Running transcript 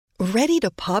Ready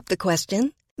to pop the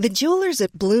question? The jewelers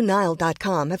at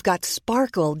BlueNile.com have got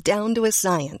sparkle down to a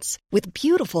science with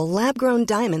beautiful lab-grown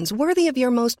diamonds worthy of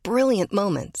your most brilliant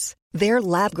moments. Their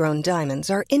lab-grown diamonds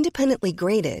are independently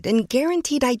graded and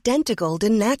guaranteed identical to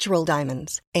natural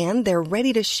diamonds, and they're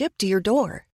ready to ship to your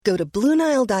door. Go to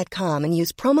BlueNile.com and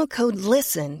use promo code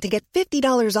LISTEN to get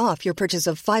 $50 off your purchase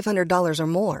of $500 or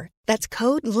more. That's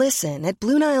code LISTEN at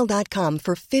BlueNile.com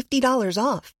for $50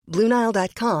 off.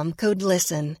 BlueNile.com, code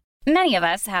LISTEN. Many of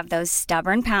us have those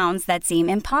stubborn pounds that seem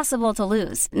impossible to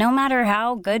lose, no matter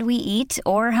how good we eat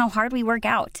or how hard we work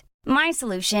out. My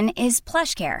solution is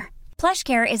PlushCare.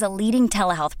 PlushCare is a leading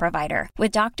telehealth provider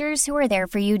with doctors who are there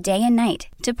for you day and night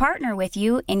to partner with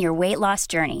you in your weight loss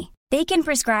journey. They can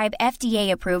prescribe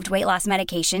FDA-approved weight loss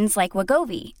medications like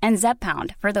Wegovy and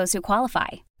Zepbound for those who qualify.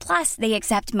 Plus, they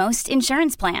accept most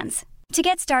insurance plans. To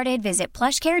get started, visit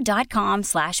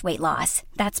plushcare.com/weightloss.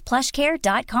 That's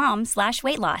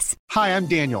plushcare.com/weightloss. Hi, I'm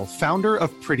Daniel, founder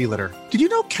of Pretty Litter. Did you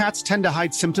know cats tend to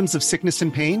hide symptoms of sickness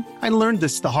and pain? I learned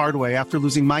this the hard way after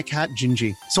losing my cat,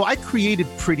 Gingy. So I created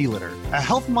Pretty Litter, a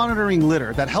health monitoring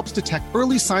litter that helps detect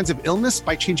early signs of illness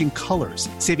by changing colors,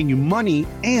 saving you money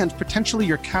and potentially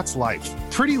your cat's life.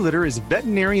 Pretty Litter is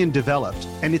veterinarian developed,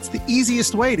 and it's the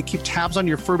easiest way to keep tabs on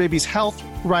your fur baby's health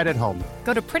right at home.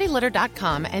 Go to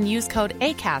prettylitter.com and use code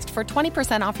ACAST for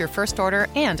 20% off your first order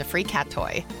and a free cat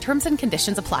toy. Terms and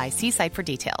conditions apply. See site for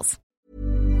details.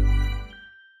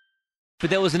 But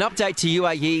there was an update to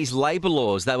UAE's labour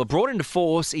laws that were brought into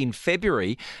force in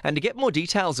February. And to get more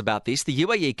details about this, the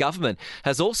UAE government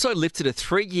has also lifted a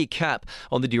 3-year cap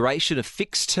on the duration of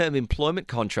fixed-term employment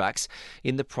contracts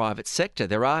in the private sector.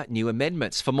 There are new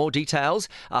amendments. For more details,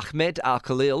 Ahmed Al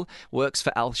Khalil works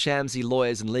for Shamsi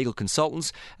Lawyers and Legal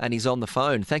Consultants, and he's on the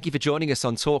phone. Thank you for joining us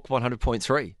on Talk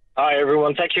 100.3. Hi,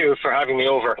 everyone. Thank you for having me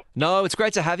over. No, it's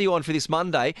great to have you on for this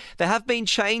Monday. There have been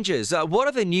changes. What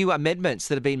are the new amendments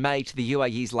that have been made to the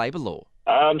UAE's labour law?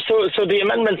 So the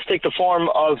amendments take the form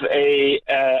of an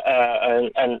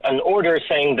order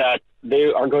saying that they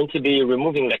are going to be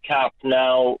removing the cap.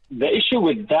 Now, the issue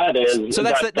with that is... So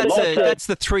that's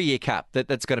the 3-year cap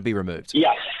that's going to be removed?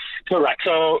 Yes, correct.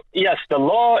 So, yes, the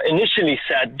law initially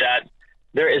said that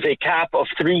there is a cap of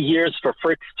 3 years for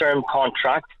fixed-term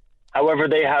contracts. However,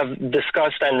 they have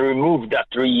discussed and removed that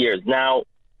 3 years. Now,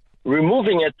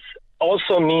 removing it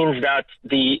also means that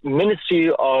the Ministry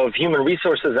of Human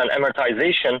Resources and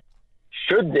Amortization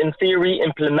should, in theory,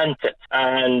 implement it.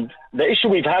 And the issue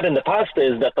we've had in the past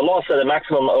is that the law said a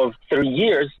maximum of 3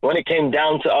 years. When it came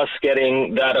down to us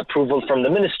getting that approval from the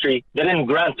ministry, they didn't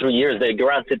grant 3 years, they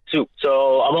granted 2.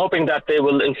 So I'm hoping that they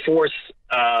will enforce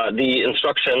the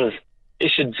instructions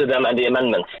issued to them and the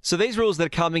amendments. So these rules that are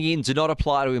coming in do not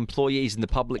apply to employees in the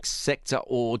public sector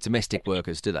or domestic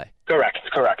workers, do they? Correct.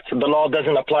 The law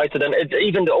doesn't apply to them.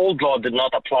 Even the old law did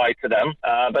not apply to them,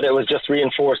 but it was just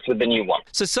reinforced with the new one.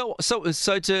 So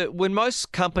when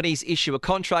most companies issue a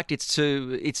contract, it's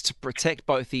to protect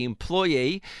both the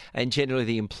employee and generally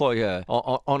the employer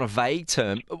on a vague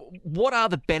term. What are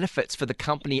the benefits for the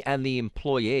company and the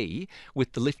employee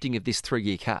with the lifting of this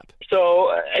 3-year cap?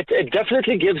 So it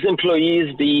definitely gives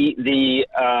employees the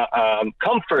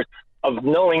comfort of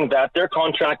knowing that their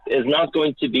contract is not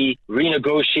going to be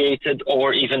renegotiated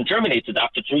or even terminated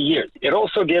after 3 years. It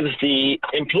also gives the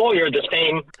employer the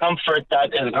same comfort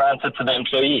that is granted to the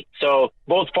employee. So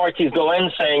both parties go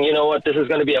in saying, you know what, this is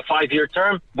going to be a 5-year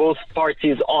term. Both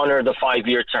parties honor the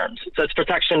 5-year terms. So it's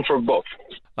protection for both.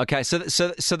 Okay, so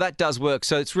that does work.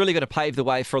 So it's really going to pave the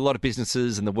way for a lot of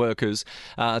businesses and the workers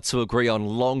to agree on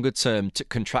longer-term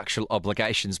contractual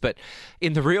obligations. But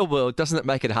in the real world, doesn't it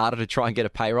make it harder to try and get a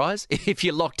pay rise if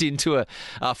you're locked into a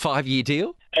 5-year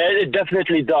deal? It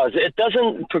definitely does. It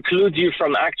doesn't preclude you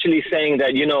from actually saying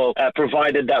that,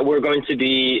 provided that we're going to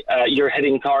be, you're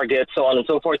hitting targets, so on and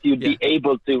so forth, you'd be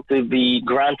able to be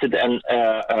granted a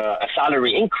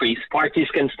salary increase. Parties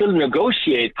can still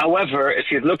negotiate. However,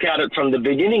 if you look at it from the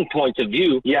beginning point of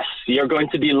view, yes, you're going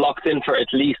to be locked in for at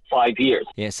least 5 years.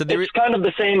 Yeah, so it's kind of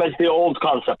the same as the old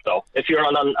concept, though. If you're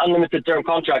on an unlimited term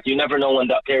contract, you never know when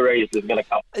that pay raise is going to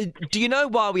come. Do you know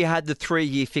why we had the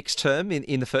 3-year fixed term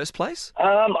in the first place?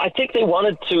 I think they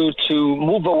wanted to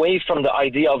move away from the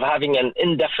idea of having an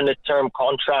indefinite term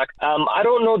contract. I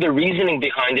don't know the reasoning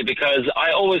behind it because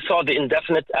I always saw the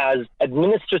indefinite as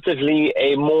administratively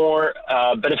a more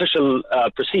beneficial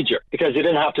procedure because you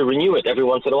didn't have to renew it every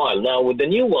once in a while. Now, with the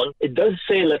new one, it does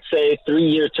say, let's say,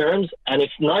 3-year terms, and if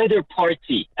neither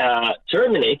party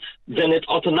terminates, then it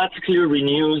automatically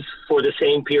renews for the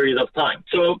same period of time.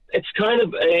 So it's kind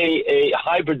of a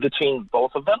hybrid between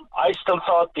both of them. I still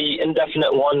thought the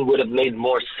indefinite one would have made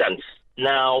more sense.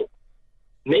 Now,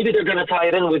 maybe they're going to tie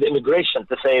it in with immigration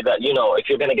to say that, if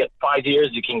you're going to get 5 years,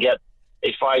 you can get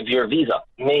a 5-year visa.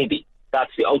 Maybe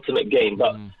that's the ultimate game,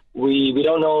 but we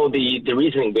don't know the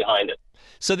reasoning behind it.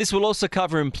 So this will also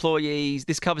cover employees.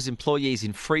 This covers employees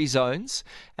in free zones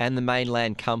and the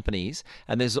mainland companies.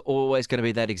 And there's always going to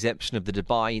be that exemption of the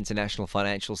Dubai International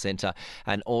Financial Centre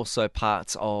and also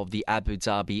parts of the Abu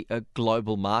Dhabi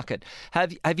global market.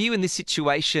 Have you in this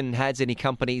situation had any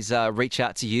companies reach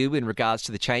out to you in regards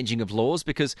to the changing of laws?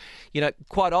 Because,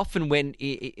 quite often when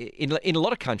in a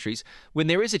lot of countries, when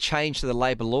there is a change to the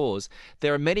labour laws,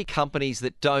 there are many companies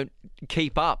that don't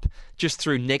keep up just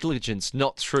through negligence,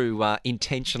 not through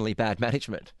intentionally bad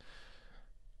management.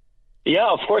 Yeah,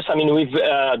 of course. I mean, we've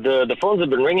the phones have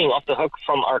been ringing off the hook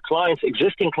from our clients,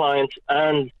 existing clients,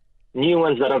 and new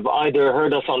ones that have either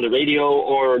heard us on the radio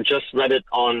or just read it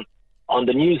on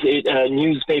the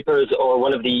newspapers or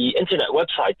one of the internet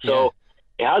websites. So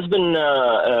it has been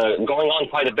going on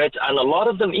quite a bit, and a lot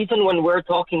of them, even when we're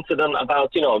talking to them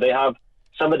about, they have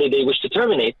somebody they wish to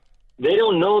terminate, they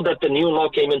don't know that the new law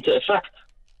came into effect.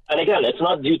 And again, it's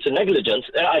not due to negligence.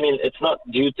 I mean, it's not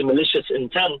due to malicious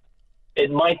intent. It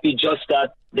might be just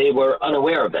that they were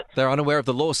unaware of it. They're unaware of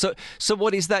the law. So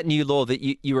what is that new law that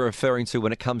you were referring to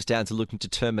when it comes down to looking to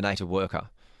terminate a worker?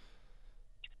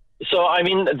 So, I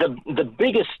mean, the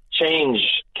biggest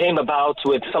change came about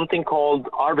with something called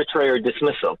arbitrary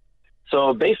dismissal.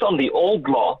 So based on the old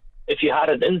law, if you had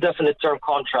an indefinite term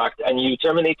contract and you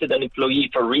terminated an employee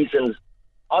for reasons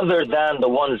other than the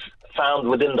ones found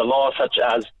within the law, such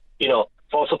as,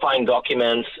 falsifying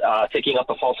documents, taking up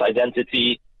a false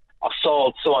identity,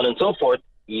 assault, so on and so forth,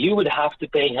 you would have to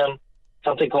pay him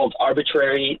something called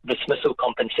arbitrary dismissal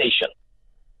compensation.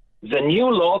 The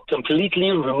new law completely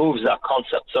removes that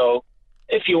concept. So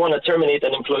if you want to terminate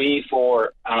an employee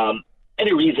for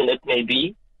any reason it may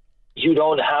be, you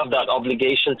don't have that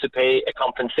obligation to pay a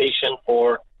compensation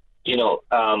for,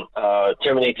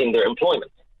 terminating their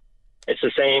employment. It's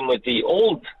the same with the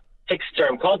old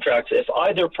fixed-term contracts. If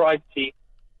either party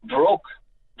broke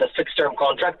the fixed-term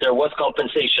contract, there was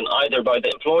compensation either by the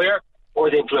employer or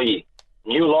the employee.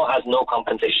 New law has no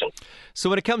compensation. So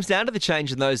when it comes down to the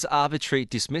change in those arbitrary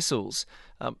dismissals,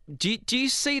 do you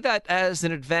see that as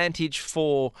an advantage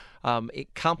for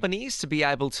companies to be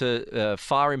able to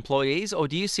fire employees, or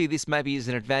do you see this maybe as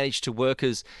an advantage to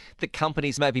workers that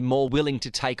companies may be more willing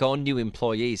to take on new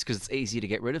employees because it's easier to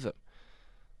get rid of them?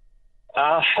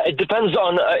 It depends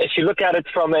on if you look at it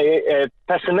from a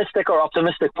pessimistic or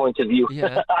optimistic point of view,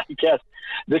 yeah. I guess.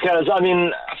 Because, I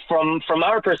mean, from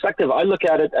our perspective, I look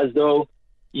at it as though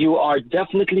you are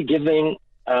definitely giving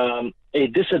a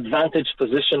disadvantaged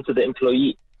position to the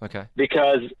employee. Okay.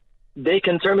 Because they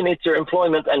can terminate your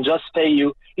employment and just pay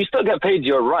you. You still get paid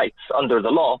your rights under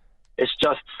the law. It's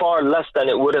just far less than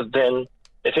it would have been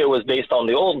if it was based on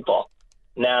the old law.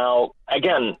 Now,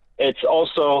 again, it's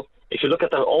also... If you look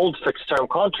at the old fixed-term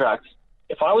contracts,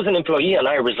 if I was an employee and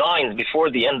I resigned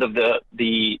before the end of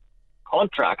the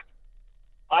contract,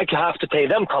 I have to pay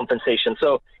them compensation.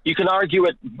 So you can argue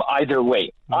it either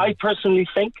way. I personally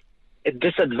think it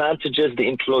disadvantages the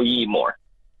employee more.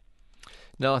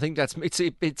 No, I think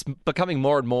it's becoming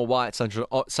more and more why it's such an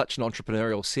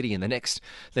entrepreneurial city, and the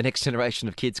next generation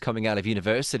of kids coming out of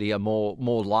university are more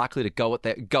likely to go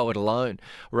it alone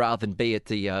rather than be at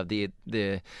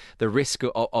the risk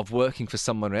of working for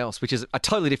someone else, which is a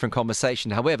totally different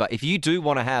conversation. However, if you do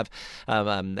want to have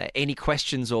any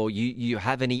questions or you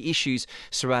have any issues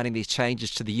surrounding these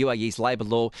changes to the UAE's labour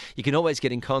law, you can always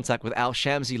get in contact with our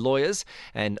Shamsi Lawyers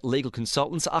and legal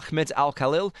consultants. Ahmed Al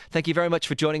Khalil, thank you very much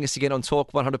for joining us again on Talk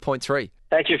 100.3.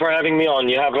 Thank you for having me on.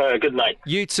 You have a good night.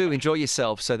 You too. Enjoy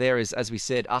yourself. So there is, as we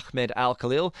said, Ahmed Al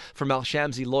Khalil from Al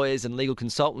Shamsi Lawyers and Legal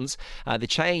Consultants. The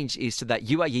change is to that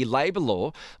UAE labour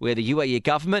law, where the UAE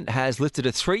government has lifted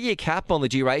a 3-year cap on the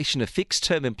duration of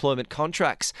fixed-term employment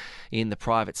contracts in the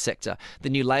private sector. The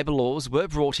new labour laws were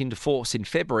brought into force in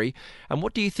February. And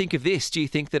what do you think of this? Do you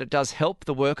think that it does help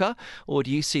the worker, or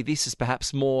do you see this as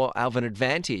perhaps more of an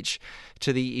advantage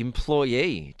to the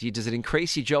employee? Does it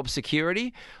increase your job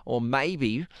security, or maybe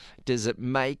does it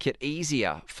make it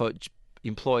easier for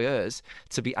employers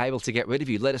to be able to get rid of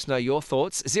you? Let us know your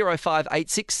thoughts.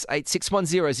 0586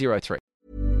 861003.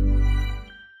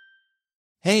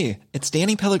 Hey, it's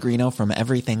Danny Pellegrino from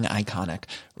Everything Iconic.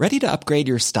 Ready to upgrade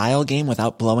your style game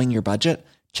without blowing your budget?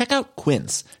 Check out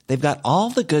Quince. They've got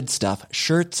all the good stuff,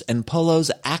 shirts and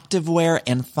polos, activewear,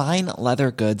 and fine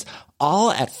leather goods, all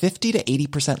at 50 to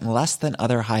 80% less than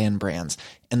other high-end brands.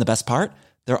 And the best part?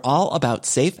 They're all about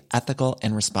safe, ethical,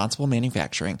 and responsible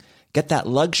manufacturing. Get that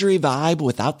luxury vibe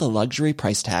without the luxury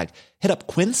price tag. Hit up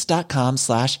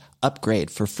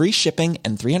quince.com/upgrade for free shipping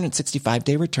and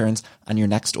 365-day returns on your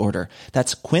next order.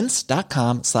 That's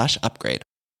quince.com/upgrade.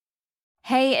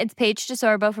 Hey, it's Paige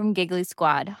DeSorbo from Giggly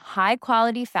Squad. High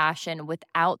quality fashion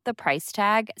without the price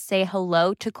tag. Say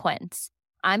hello to Quince.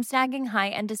 I'm snagging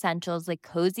high-end essentials like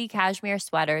cozy cashmere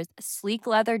sweaters, sleek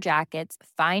leather jackets,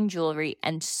 fine jewelry,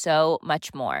 and so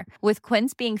much more. With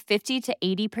Quince being 50 to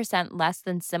 80% less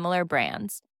than similar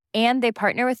brands. And they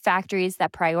partner with factories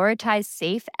that prioritize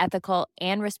safe, ethical,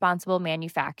 and responsible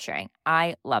manufacturing.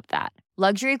 I love that.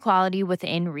 Luxury quality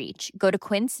within reach. Go to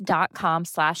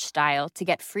quince.com/style to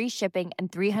get free shipping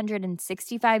and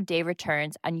 365-day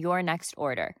returns on your next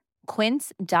order.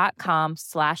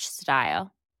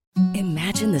 Quince.com/style.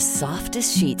 Imagine the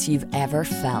softest sheets you've ever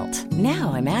felt.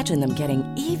 Now imagine them getting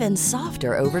even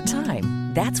softer over time.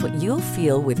 That's what you'll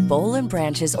feel with Boll &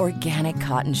 Branch's organic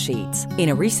cotton sheets. In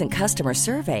a recent customer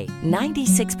survey,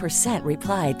 96%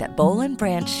 replied that Boll &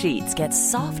 Branch sheets get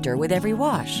softer with every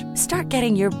wash. Start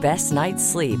getting your best night's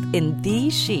sleep in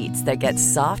these sheets that get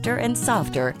softer and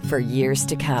softer for years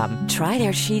to come. Try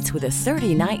their sheets with a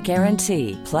 30-night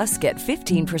guarantee. Plus, get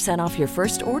 15% off your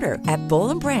first order at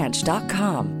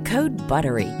bollandbranch.com. Code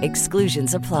BUTTERY.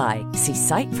 Exclusions apply. See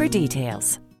site for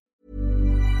details.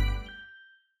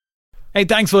 Hey,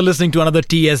 thanks for listening to another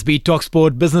TSB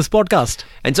TalkSport Business Podcast.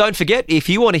 And don't forget, if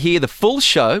you want to hear the full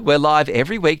show, we're live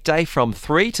every weekday from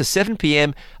 3 to 7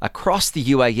 p.m. across the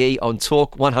UAE on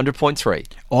Talk 100.3.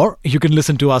 Or you can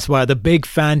listen to us via the Big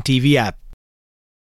Fan TV app.